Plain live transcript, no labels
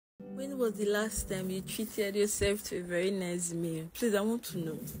When was the last time you treated yourself to a very nice meal? Please, I want to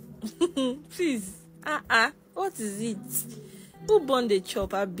know. Please. What is it? Who born the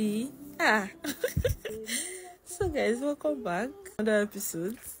chop, Abi? So guys, welcome back. Another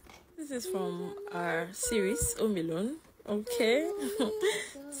episode. This is from our series, Home Alone. Okay.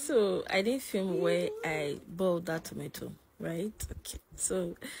 So I didn't film where I boiled that tomato, right? Okay.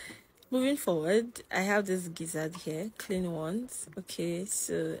 So moving forward, I have this gizzard here, clean ones. Okay,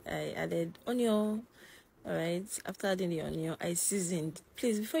 so I added onion. All right, after adding the onion, I seasoned.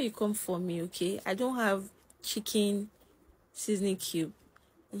 Please, before you come for me, okay, I don't have chicken seasoning cube.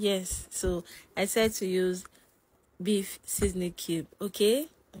 Yes, so I decided to use beef seasoning cube. Okay,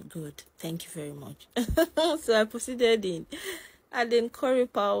 good, thank you very much. So I proceeded in adding curry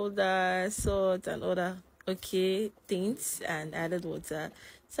powder, salt, and other things, and added water.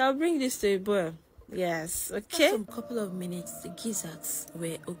 So I'll bring this to a boil. Yes, okay. After some couple of minutes, the gizzards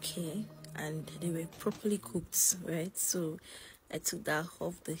were okay and they were properly cooked, right? So I took that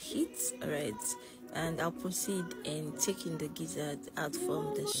off the heat, right? And I'll proceed in taking the gizzard out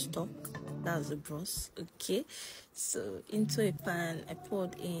from the stock. That's the broth, okay? So into a pan, I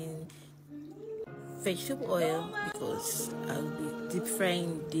poured in vegetable oil because I'll be deep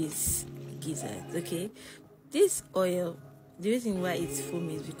frying this gizzard, okay? This oil, the reason why it's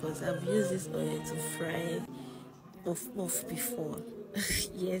foamy is because I've used this oil to fry puff before.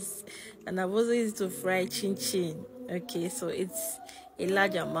 Yes, and I've also used to fry chin chin. Okay, so it's a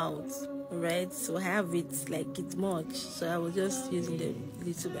large amount, right? So I have it like it's much, so I was just using them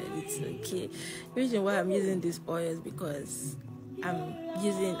little by little. Okay, the reason why I'm using this oil is because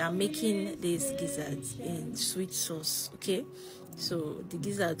I'm making these gizzards in sweet sauce. Okay, so the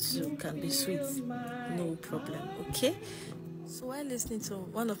gizzard too can be sweet, no problem. Okay. So while listening to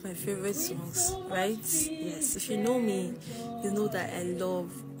one of my favorite songs, right? Yes, if you know me, you know that I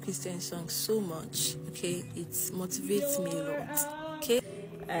love Christian songs so much. Okay, it motivates me a lot. Okay,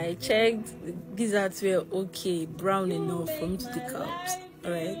 I checked the gizzards were okay, brown enough for me to take out.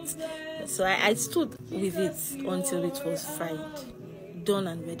 Alright, so I stood with it until it was fried, done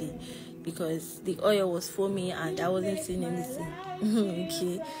and ready, because the oil was foamy and I wasn't seeing anything.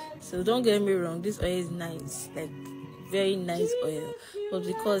 Okay, so don't get me wrong, this oil is nice, like very nice oil, but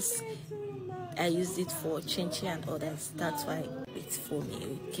because I used it for chinchi and others, that's why it's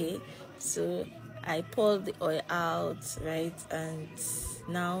foamy. Okay, so I poured the oil out, right, and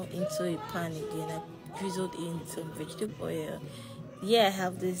now into a pan again. I drizzled in some vegetable oil. I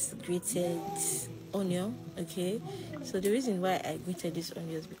have this grated onion. Okay, so the reason why I grated this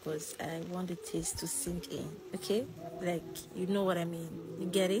onion is because I want the taste to sink in. Okay, like, you know what I mean, you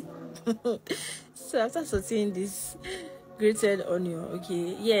get it. So after sauteing this grated onion,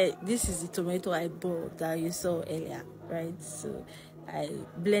 this is the tomato I bought that you saw earlier, right? So I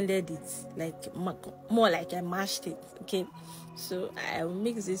blended it like more like I mashed it. Okay, so I will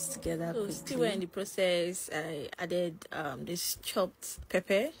mix this together. So still in the process, I added this chopped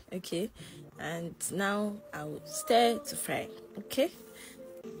pepper. Okay, and now I will stir to fry. Okay.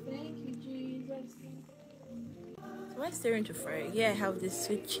 Thank you, Jesus. So while stirring to fry, I have this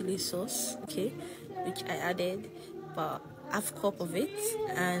sweet chili sauce, okay, which I added about half cup of it,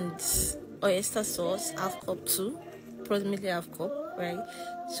 and oyster sauce half cup too, approximately half cup, right?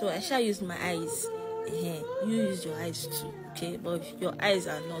 So I shall use my eyes. You use your eyes too, okay? But if your eyes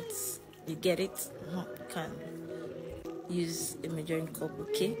are not, you get it, you can use a measuring cup,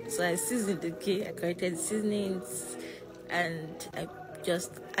 okay? So I seasoned, okay? I corrected the seasonings, and I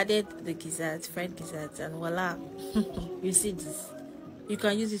just added the gizzards, fried gizzards, and voila. You see this, you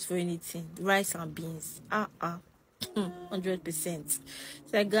can use it for anything, rice and beans. 100%.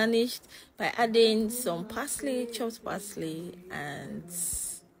 So I garnished by adding some parsley, chopped parsley, and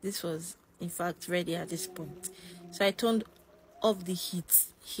this was in fact ready at this point. So I turned off the heat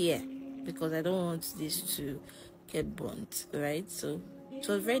here because I don't want this to get burnt, right? So it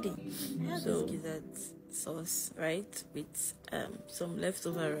was ready. So gizzard sauce, right, with some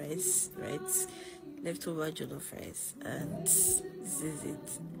leftover rice, right, leftover jollof rice, and this is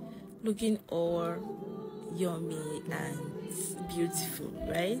it, looking all yummy and beautiful,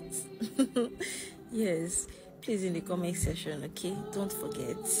 right? Yes, please, in the comment section, okay, don't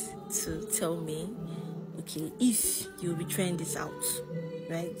forget to tell me, okay, if you'll be trying this out,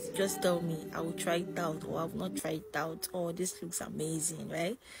 right? Just tell me, I will try it out, or I've not tried it out, or this looks amazing,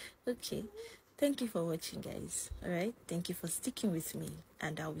 right? Okay, thank you for watching, guys. All right, thank you for sticking with me,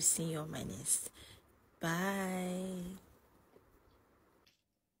 and I will see you on my next. Bye.